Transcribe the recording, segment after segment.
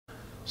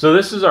So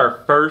this is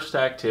our first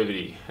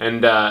activity,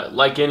 and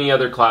like any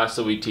other class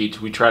that we teach,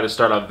 we try to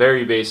start off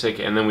very basic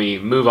and then we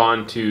move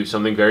on to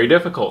something very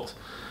difficult.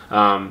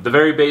 The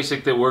very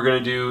basic that we're going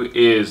to do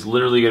is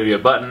literally going to be a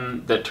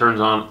button that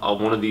turns on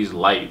one of these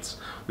lights.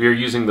 We are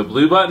using the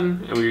blue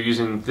button and we are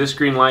using this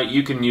green light.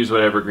 You can use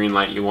whatever green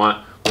light you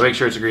want, but make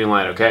sure it's a green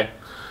light, okay?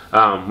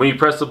 When you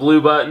press the blue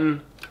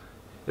button,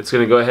 it's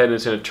going to go ahead and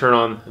it's going to turn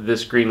on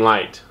this green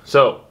light.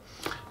 So,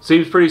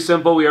 seems pretty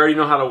simple. We already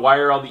know how to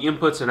wire all the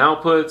inputs and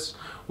outputs.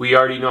 We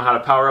already know how to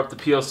power up the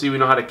PLC. We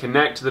know how to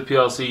connect to the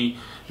PLC.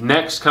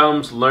 Next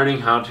comes learning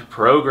how to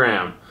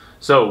program.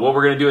 So what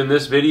we're going to do in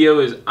this video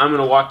is I'm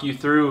going to walk you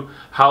through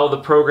how the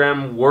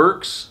program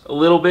works a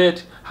little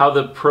bit, how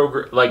the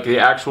program, like the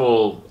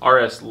actual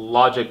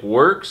RSlogic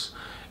works,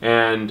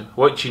 and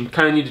what you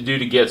kind of need to do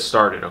to get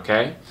started,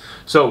 okay?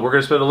 So we're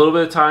going to spend a little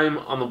bit of time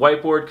on the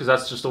whiteboard because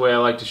that's just the way I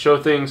like to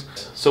show things.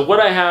 So what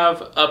I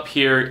have up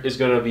here is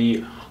going to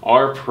be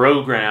our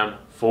program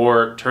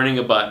for turning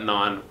a button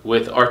on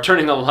with, or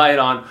turning a light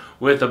on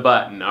with a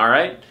button, all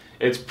right?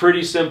 It's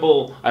pretty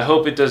simple. I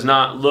hope it does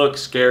not look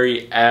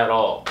scary at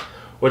all.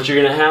 What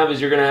you're gonna have is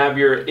you're gonna have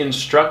your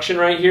instruction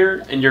right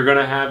here and you're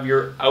gonna have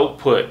your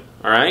output,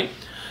 all right?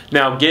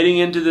 Now getting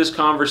into this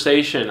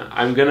conversation,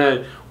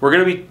 we're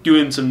gonna be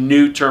doing some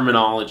new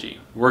terminology.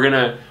 We're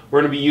gonna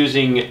be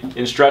using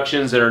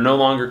instructions that are no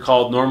longer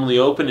called normally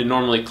open and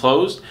normally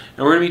closed,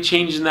 and we're gonna be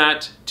changing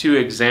that to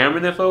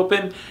examine if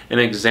open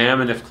and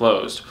examine if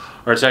closed.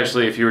 Or it's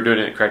actually, if you were doing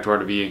it the correct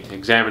order, to be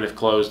examine if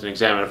closed and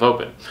examine if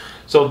open.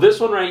 So this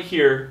one right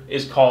here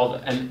is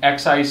called an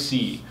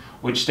XIC,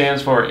 which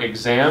stands for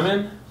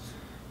examine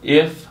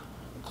if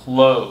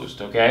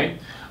closed, okay?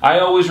 I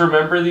always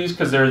remember these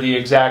because they're the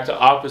exact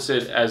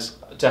opposite as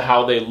to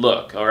how they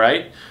look, all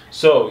right?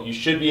 So you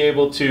should be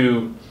able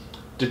to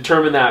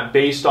determine that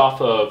based off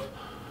of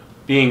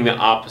being the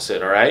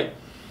opposite, all right?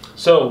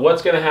 So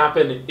what's going to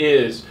happen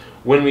is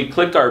when we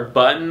click our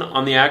button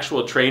on the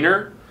actual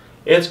trainer,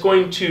 it's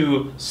going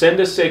to send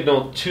a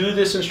signal to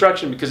this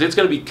instruction because it's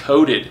going to be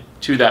coded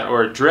to that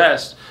or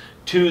addressed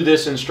to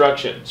this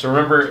instruction. So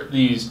remember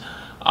these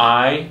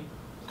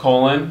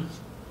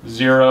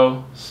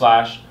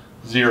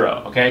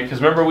I:0/0, okay?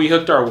 Because remember we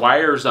hooked our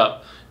wires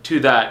up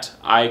to that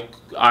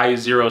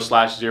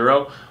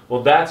I0/0.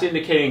 Well, that's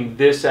indicating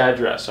this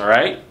address, all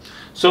right?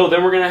 So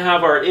then we're going to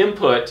have our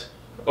input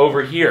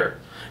over here.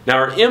 Now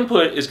our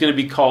input is going to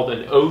be called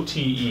an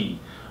OTE.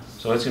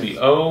 So it's going to be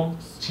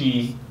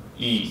OTE.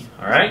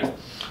 All right,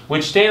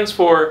 which stands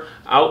for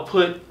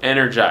output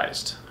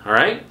energized, all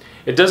right?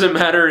 It doesn't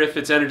matter if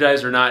it's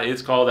energized or not,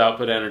 it's called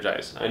output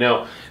energized. I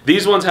know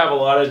these ones have a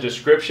lot of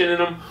description in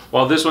them,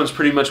 while this one's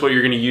pretty much what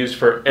you're going to use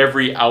for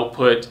every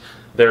output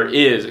there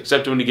is,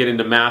 except when you get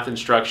into math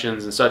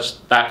instructions and such,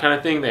 that kind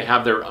of thing, they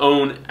have their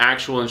own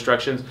actual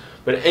instructions.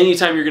 But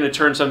anytime you're going to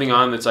turn something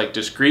on that's like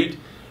discrete,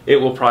 it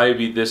will probably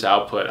be this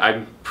output.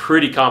 I'm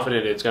pretty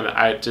confident it's going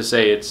to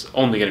say it's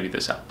only going to be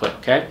this output,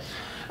 okay?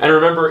 And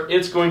remember,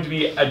 it's going to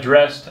be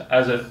addressed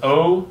as an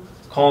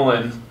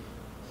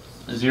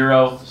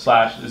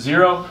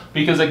O:0/0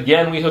 because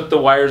again, we hooked the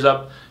wires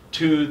up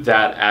to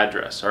that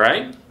address, all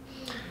right?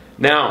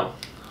 Now,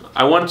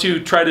 I want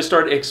to try to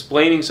start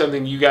explaining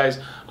something to you guys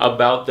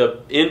about the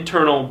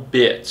internal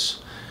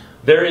bits.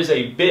 There is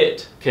a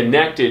bit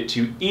connected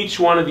to each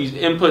one of these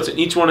inputs and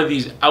each one of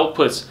these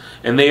outputs,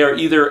 and they are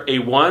either a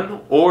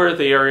 1 or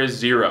they are a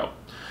 0.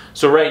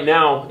 So right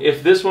now,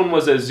 if this one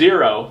was a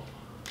 0,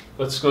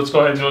 let's go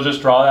ahead and we'll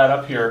just draw that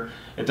up here.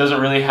 It doesn't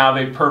really have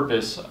a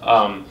purpose.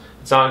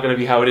 It's not going to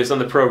be how it is on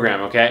the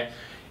program, okay?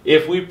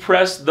 If we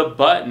press the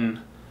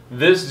button,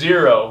 this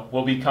 0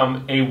 will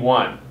become a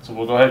 1. So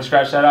we'll go ahead and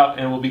scratch that out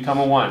and it will become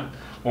a 1.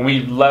 When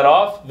we let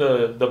off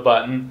the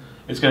button,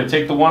 it's going to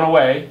take the 1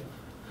 away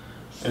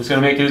and it's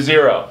going to make it a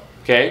 0,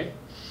 okay?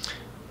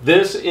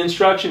 This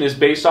instruction is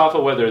based off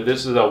of whether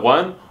this is a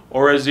 1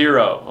 or a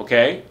 0,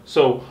 okay?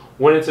 So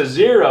when it's a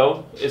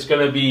 0, it's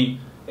going to be,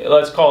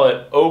 let's call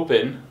it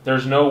open.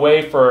 There's no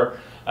way for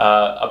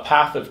a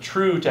path of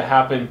true to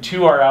happen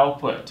to our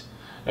output.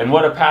 And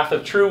what a path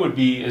of true would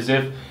be is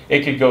if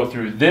it could go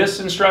through this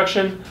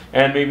instruction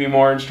and maybe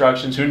more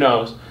instructions, who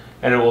knows,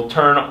 and it will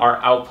turn our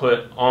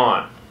output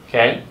on,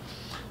 okay?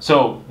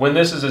 So when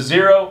this is a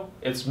 0,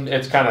 it's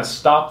kind of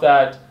stopped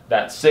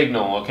that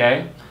signal,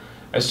 okay?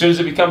 As soon as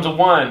it becomes a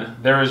 1,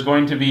 there's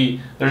going to be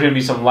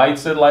some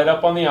lights that light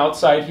up on the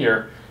outside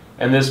here,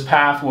 and this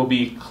path will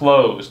be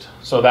closed.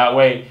 So that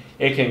way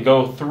it can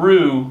go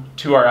through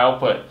to our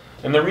output.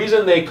 And the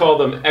reason they call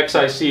them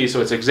XIC,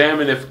 so it's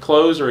examine if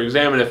closed or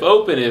examine if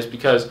open, is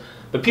because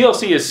the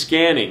PLC is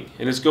scanning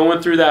and it's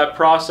going through that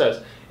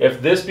process.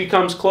 If this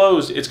becomes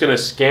closed, it's going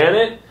to scan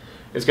it,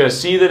 it's going to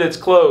see that it's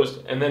closed,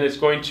 and then it's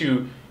going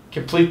to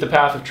complete the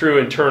path of true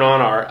and turn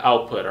on our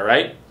output, all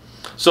right?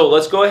 So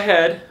let's go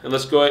ahead and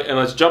let's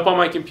jump on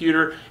my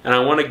computer, and I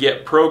want to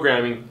get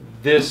programming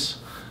this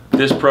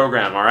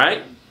program, all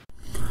right?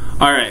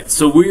 Alright,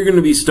 so we're going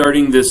to be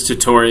starting this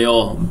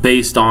tutorial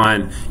based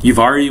on you've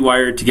already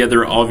wired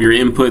together all of your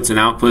inputs and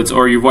outputs,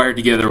 or you've wired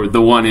together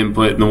the one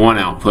input and the one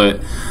output,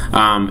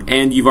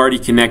 and you've already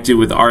connected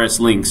with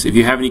RS links. If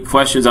you have any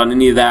questions on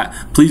any of that,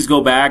 please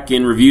go back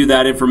and review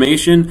that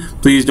information.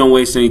 Please don't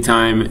waste any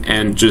time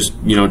and just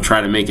try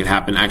to make it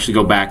happen. Actually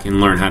go back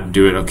and learn how to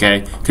do it,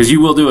 okay? Because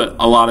you will do it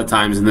a lot of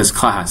times in this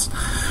class.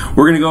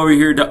 We're going to go over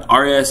here to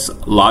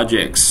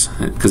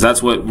RSlogic, because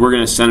that's what we're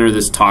going to center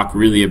this talk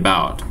really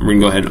about. We're going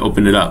to go ahead and open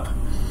it up.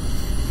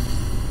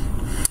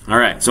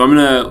 Alright, so I'm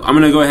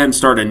gonna go ahead and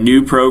start a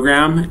new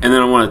program, and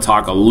then I want to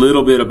talk a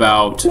little bit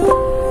about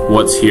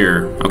what's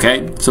here.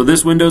 Okay, so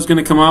this window is going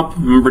to come up.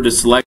 Remember to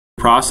select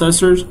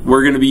processors.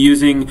 We're going to be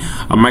using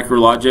a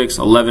RSlogic's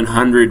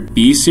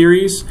 1100B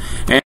series,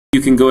 and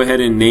you can go ahead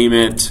and name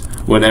it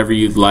whatever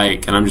you'd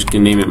like, and I'm just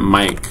going to name it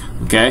Mike.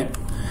 Okay,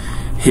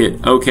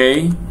 hit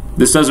OK.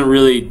 This doesn't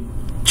really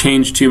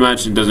change too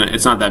much, and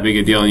it's not that big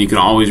a deal, and you can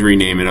always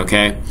rename it.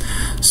 Okay,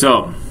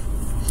 so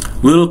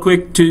little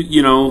quick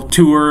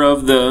tour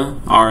of the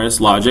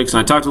RSlogic, and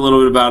I talked a little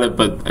bit about it,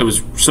 but it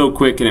was so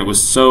quick and it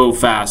was so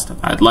fast.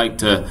 I'd like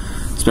to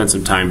spend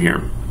some time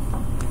here.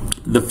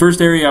 The first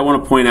area I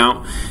want to point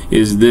out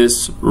is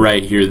this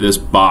right here, this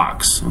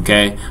box.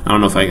 Okay, I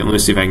don't know if I can. Let me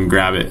see if I can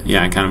grab it.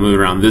 Yeah, I kind of move it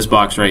around. This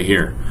box right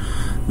here.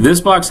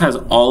 This box has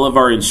all of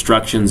our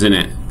instructions in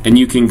it, and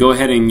you can go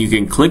ahead and you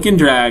can click and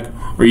drag,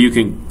 or you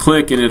can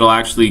click and it'll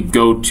actually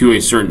go to a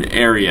certain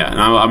area, and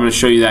I'm going to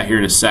show you that here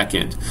in a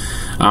second.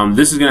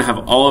 This is going to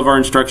have all of our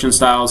instruction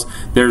styles.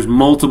 There's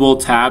multiple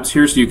tabs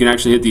here, so you can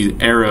actually hit these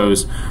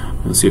arrows.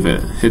 Let's see if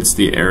it hits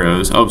the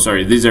arrows. Oh,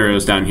 sorry, these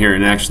arrows down here,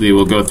 and actually it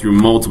will go through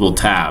multiple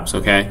tabs,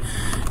 okay?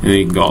 And then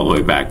you can go all the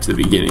way back to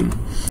the beginning.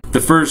 The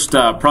first,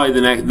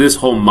 probably this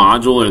whole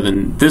module, or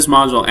this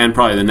module and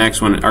probably the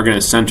next one are going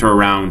to center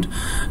around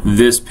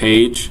this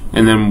page,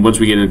 and then once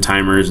we get into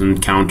timers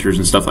and counters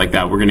and stuff like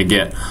that, we're going to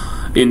get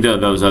into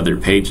those other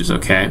pages,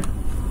 okay?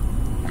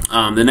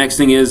 The next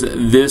thing is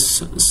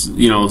this,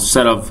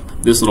 set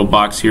of this little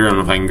box here. I don't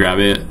know if I can grab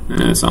it.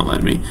 It's not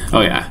letting me.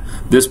 Oh yeah,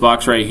 this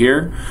box right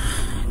here.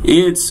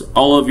 It's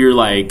all of your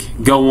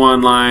go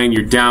online,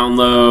 your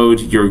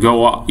download, your go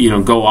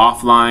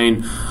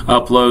offline,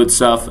 upload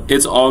stuff.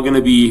 It's all going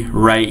to be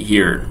right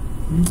here.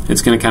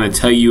 It's going to kind of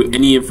tell you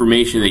any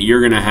information that you're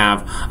going to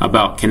have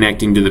about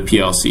connecting to the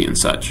PLC and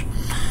such.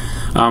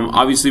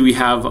 Obviously, we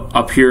have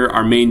up here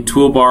our main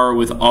toolbar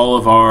with all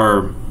of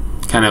our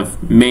kind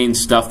of main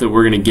stuff that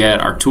we're going to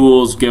get. Our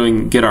tools,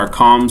 get our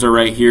comms are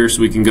right here,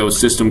 so we can go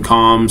system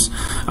comms.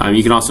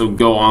 You can also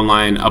go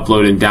online,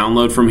 upload and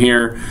download from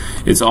here.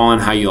 It's all on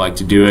how you like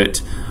to do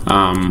it.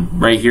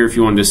 Right here, if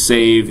you wanted to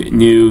save,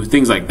 new,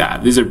 things like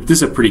that. This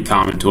is a pretty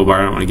common toolbar.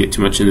 I don't want to get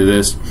too much into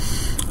this.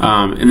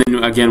 And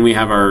then again, we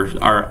have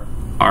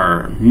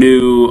our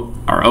new,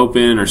 our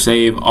open, or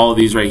save, all of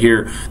these right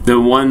here.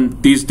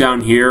 These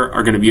down here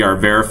are going to be our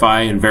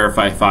verify and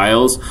verify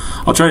files.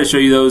 I'll try to show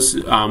you those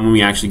when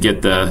we actually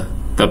get the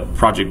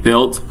project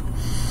built.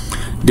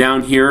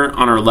 Down here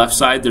on our left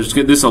side,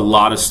 there's a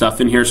lot of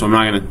stuff in here, so I'm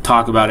not going to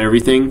talk about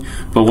everything,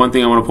 but one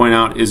thing I want to point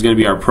out is going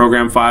to be our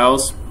program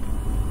files.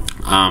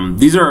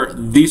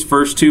 These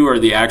first two are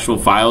the actual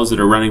files that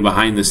are running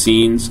behind the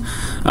scenes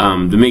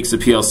that makes the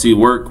PLC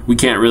work. We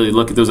can't really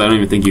look at those. I don't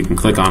even think you can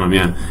click on them.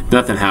 Yeah,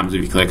 nothing happens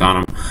if you click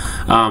on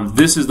them.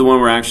 This is the one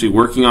we're actually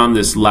working on,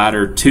 this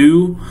ladder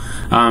 2.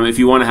 If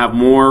you want to have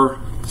more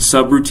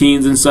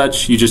subroutines and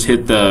such, you just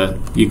hit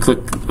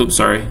oops,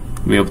 sorry.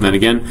 Let me open that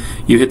again.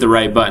 You hit the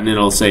right button,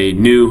 it'll say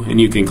new, and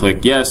you can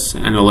click yes,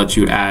 and it'll let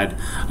you add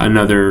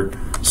another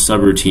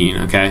subroutine.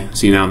 Okay,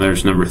 see, now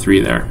there's number 3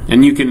 there,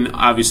 and you can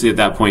obviously at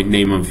that point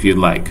name them if you'd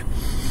like.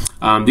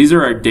 These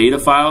are our data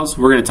files.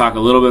 We're going to talk a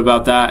little bit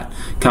about that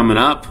coming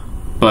up,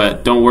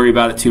 but don't worry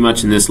about it too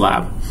much in this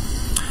lab.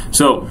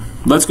 So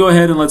let's go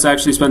ahead and let's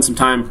actually spend some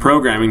time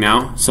programming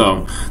now.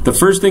 So the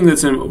first thing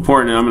that's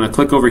important, and I'm going to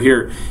click over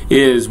here,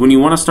 is when you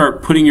want to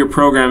start putting your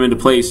program into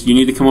place, you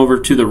need to come over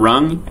to the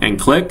rung and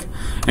click,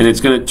 and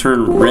it's going to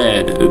turn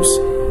red. Oops,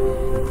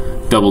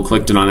 double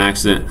clicked it on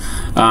accident.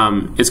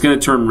 It's going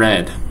to turn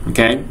red.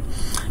 Okay,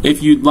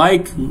 if you'd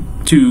like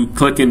to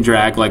click and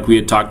drag like we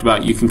had talked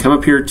about, you can come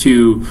up here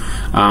to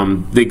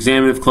the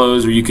examinative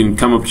close, or you can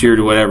come up here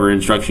to whatever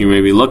instruction you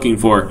may be looking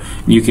for.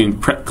 You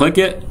can click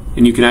it,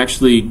 and you can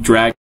actually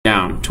drag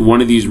down to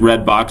one of these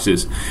red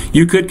boxes.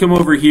 You could come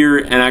over here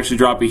and actually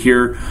drop it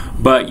here,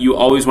 but you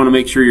always want to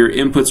make sure your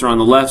inputs are on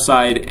the left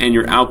side and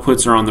your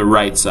outputs are on the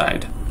right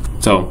side.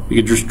 So you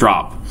can just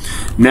drop.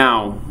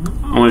 Now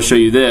I want to show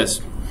you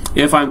this.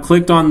 If I'm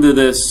clicked onto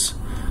this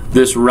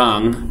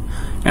rung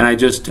and I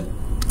just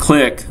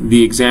click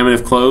the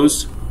examinative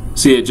close,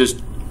 see, it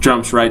just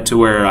jumps right to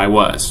where I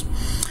was.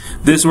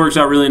 This works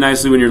out really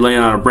nicely when you're laying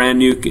out a brand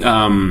new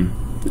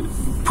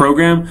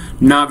program.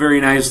 Not very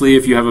nicely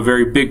if you have a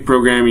very big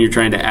program and you're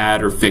trying to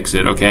add or fix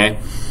it. Okay,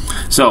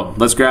 so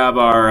let's grab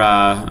our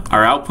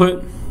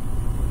output.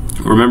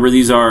 Remember,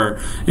 these are,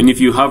 and if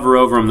you hover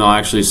over them, they'll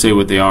actually say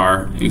what they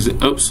are.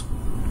 Oops.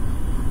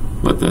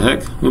 what the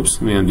heck? Oops,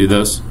 let me undo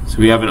those. So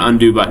we have an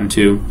undo button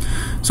too.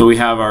 So we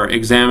have our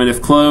examine if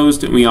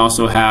closed, and we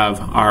also have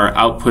our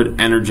output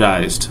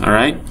energized. All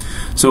right.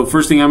 So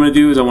first thing I'm going to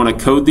do is I want to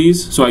code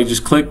these. So I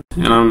just click,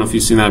 and I don't know if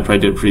you've seen that, I probably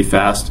did it pretty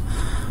fast.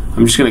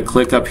 I'm just going to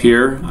click up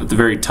here at the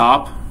very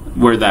top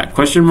where that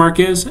question mark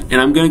is, and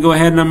I'm going to go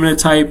ahead and I'm going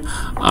to type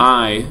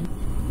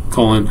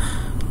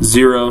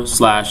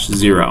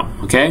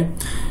I:0/0. Okay.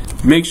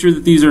 Make sure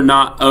that these are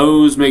not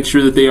O's, make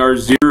sure that they are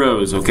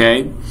zeros,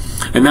 okay?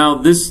 And now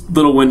this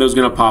little window is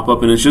going to pop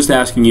up, and it's just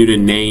asking you to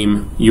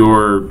name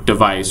your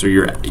device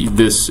or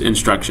this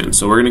instruction.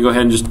 So we're going to go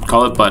ahead and just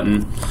call it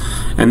button.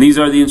 And these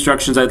are the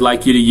instructions I'd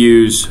like you to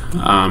use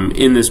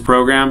in this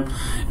program.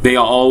 They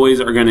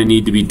always are going to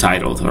need to be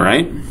titled, all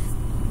right?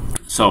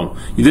 So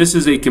this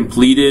is a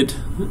completed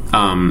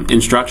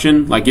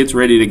instruction, like it's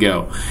ready to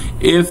go.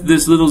 If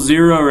this little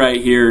 0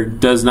 right here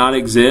does not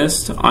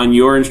exist on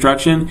your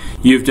instruction,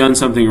 you've done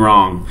something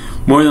wrong.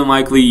 More than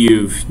likely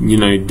you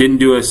didn't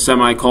do a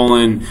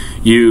semicolon,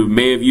 you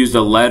may have used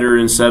a letter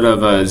instead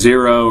of a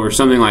 0 or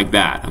something like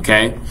that,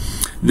 okay?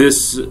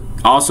 This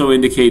also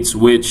indicates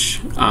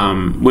which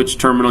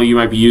terminal you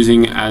might be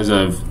using as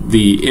of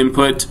the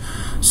input,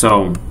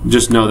 so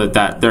just know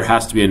that there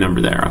has to be a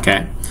number there,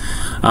 okay?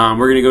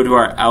 We're going to go to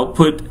our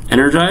output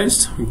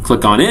energized,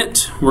 click on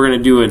it. We're going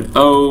to do an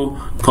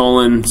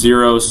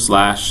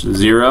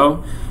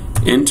O:0/0,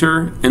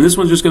 enter, and this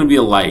one's just going to be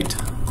a light.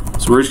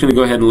 So we're just going to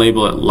go ahead and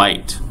label it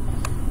light.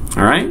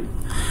 All right.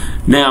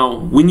 Now,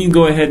 when you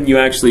go ahead and you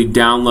actually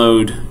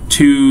download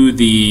to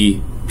the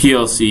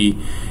PLC,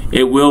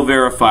 it will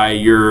verify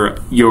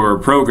your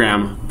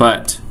program,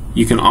 but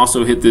you can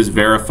also hit this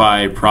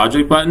verify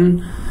project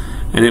button,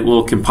 and it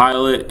will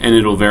compile it and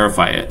it'll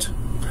verify it.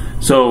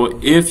 So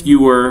if you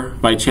were,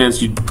 by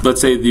chance, let's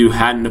say you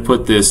hadn't to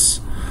put this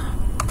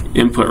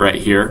input right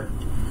here,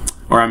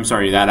 or I'm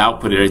sorry, that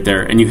output right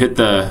there, and you hit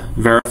the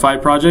verify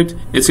project,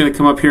 it's going to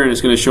come up here and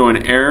it's going to show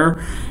an error.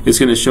 It's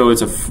going to show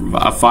it's a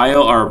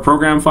file or a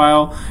program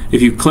file.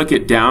 If you click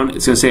it down,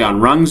 it's going to say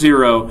on rung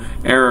 0,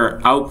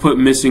 error output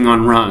missing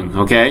on rung,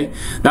 okay?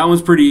 That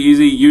one's pretty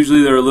easy.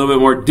 Usually they're a little bit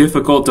more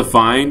difficult to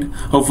find.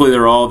 Hopefully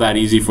they're all that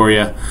easy for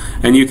you.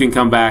 And you can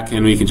come back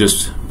and we can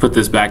just put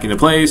this back into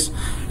place,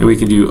 and we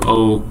can do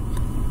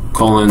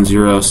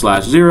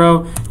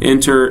O:0/0,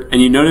 enter,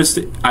 and you notice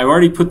I've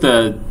already put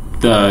the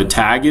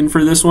tag in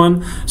for this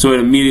one, so it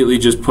immediately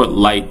just put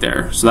light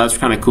there. So that's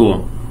kind of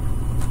cool.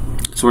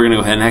 So we're going to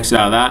go ahead and exit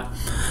out of that.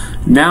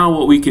 Now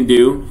what we can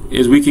do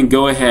is we can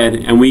go ahead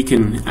and we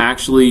can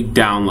actually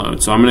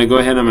download. So I'm going to go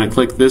ahead and I'm going to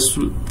click this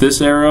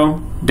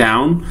arrow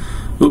down.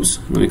 Oops,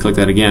 let me click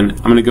that again.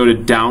 I'm going to go to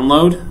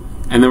download,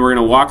 and then we're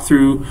going to walk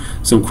through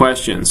some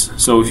questions.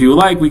 So if you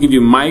like, we can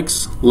do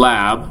Mike's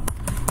lab.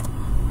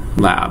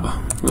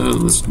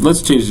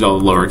 Let's change it all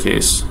to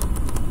lowercase.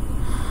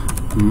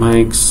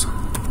 Mike's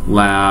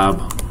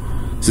lab.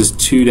 This is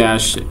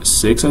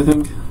 2-6, I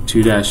think.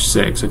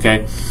 2-6,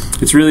 okay?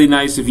 It's really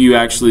nice if you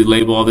actually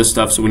label all this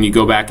stuff, so when you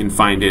go back and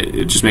find it,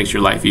 it just makes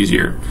your life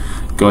easier.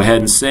 Go ahead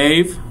and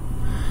save.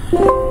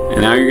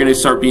 And now you're going to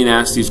start being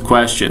asked these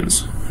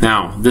questions.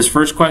 Now, this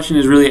first question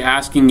is really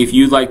asking if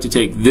you'd like to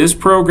take this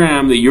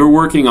program that you're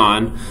working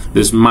on,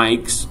 this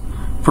Mike's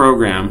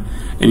program,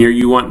 and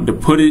you want to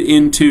put it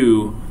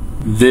into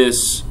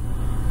this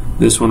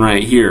one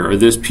right here, or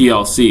this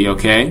PLC,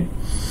 okay?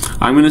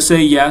 I'm going to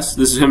say yes.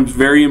 This is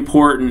very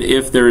important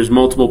if there is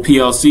multiple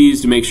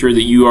PLCs to make sure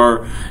that you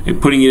are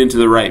putting it into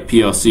the right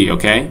PLC,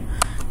 okay?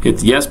 Hit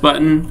the yes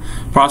button.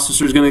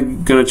 Processor is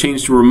going to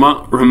change to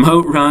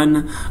remote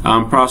run.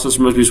 Processor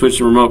must be switched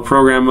to remote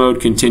program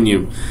mode.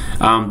 Continue.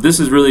 This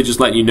is really just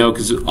letting you know,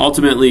 because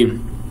ultimately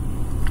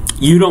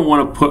you don't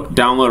want to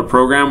download a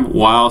program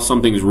while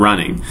something's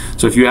running.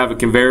 So if you have a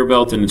conveyor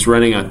belt and it's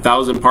running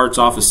 1,000 parts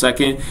off a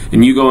second,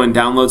 and you go and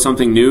download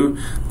something new,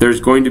 there's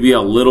going to be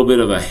a little bit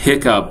of a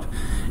hiccup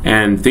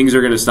and things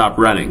are going to stop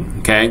running,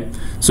 okay?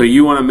 So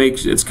you want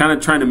to it's kind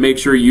of trying to make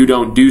sure you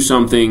don't do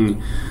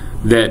something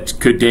that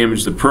could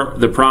damage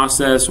the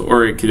process,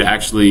 or it could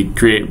actually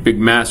create a big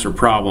mess or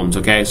problems,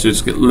 okay? So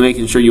just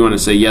making sure you want to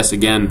say yes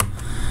again,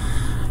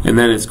 and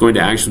then it's going to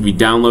actually be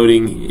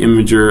downloading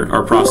imager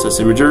or process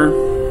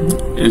imager,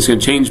 and it's going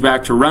to change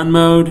back to run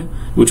mode,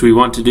 which we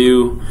want to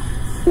do,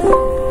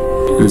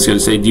 and it's going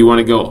to say, do you want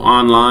to go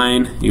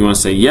online? You want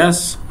to say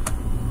yes,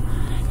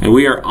 and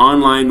we are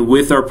online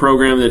with our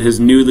program that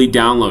has newly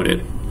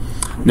downloaded.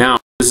 Now,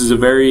 this is a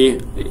very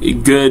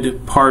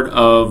good part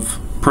of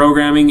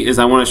programming, is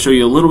I want to show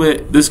you a little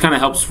bit. This kind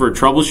of helps for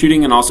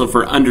troubleshooting and also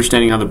for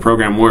understanding how the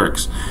program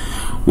works.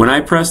 When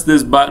I press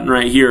this button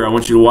right here, I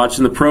want you to watch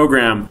in the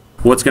program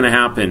what's going to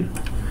happen.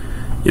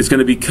 It's going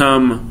to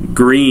become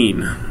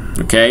green,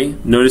 okay?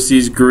 Notice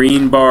these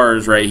green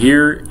bars right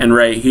here and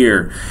right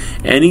here.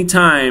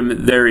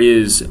 Anytime there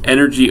is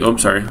energy, oh, I'm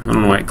sorry, I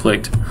don't know why it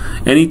clicked.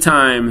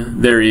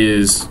 Anytime there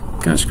is,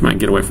 gosh, come on,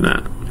 get away from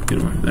that.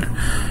 Get away from there.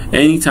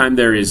 Anytime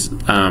there is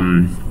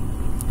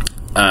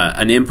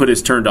an input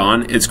is turned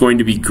on, it's going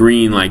to be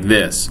green like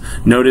this.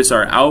 Notice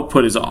our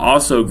output is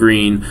also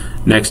green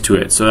next to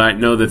it, so I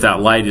know that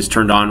that light is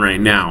turned on right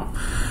now.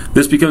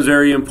 This becomes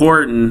very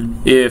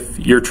important if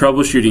you're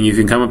troubleshooting. You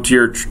can come up to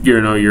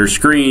your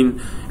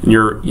screen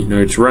and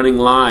it's running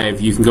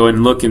live. You can go ahead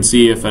and look and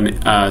see if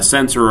a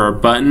sensor or a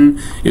button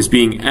is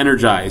being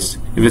energized.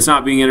 If it's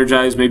not being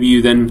energized, maybe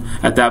you then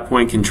at that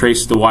point can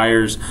trace the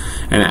wires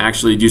and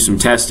actually do some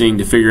testing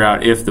to figure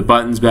out if the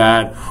button's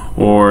bad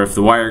or if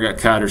the wire got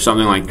cut or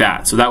something like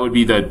that. So that would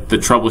be the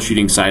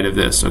troubleshooting side of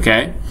this,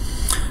 okay?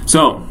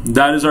 So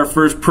that is our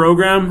first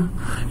program.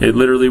 It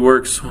literally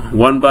works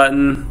one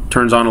button,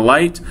 turns on a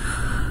light,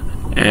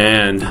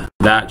 and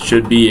that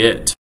should be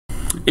it.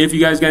 If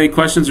you guys got any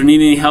questions or need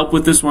any help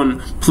with this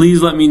one,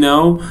 please let me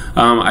know.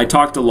 I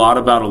talked a lot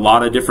about a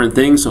lot of different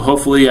things, so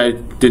hopefully I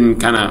didn't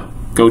kind of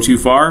go too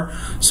far.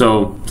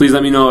 So please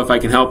let me know if I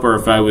can help or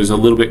if I was a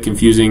little bit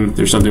confusing.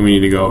 There's something we need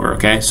to go over,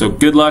 okay? So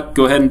good luck.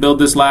 Go ahead and build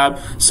this lab.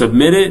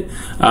 Submit it.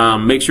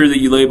 Make sure that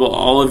you label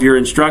all of your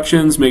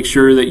instructions. Make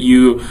sure that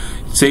you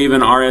save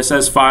an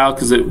RSS file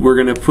because we're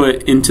going to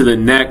put into the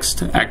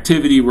next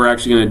activity. We're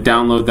actually going to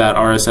download that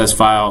RSS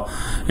file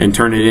and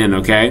turn it in,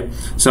 okay?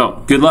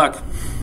 So good luck.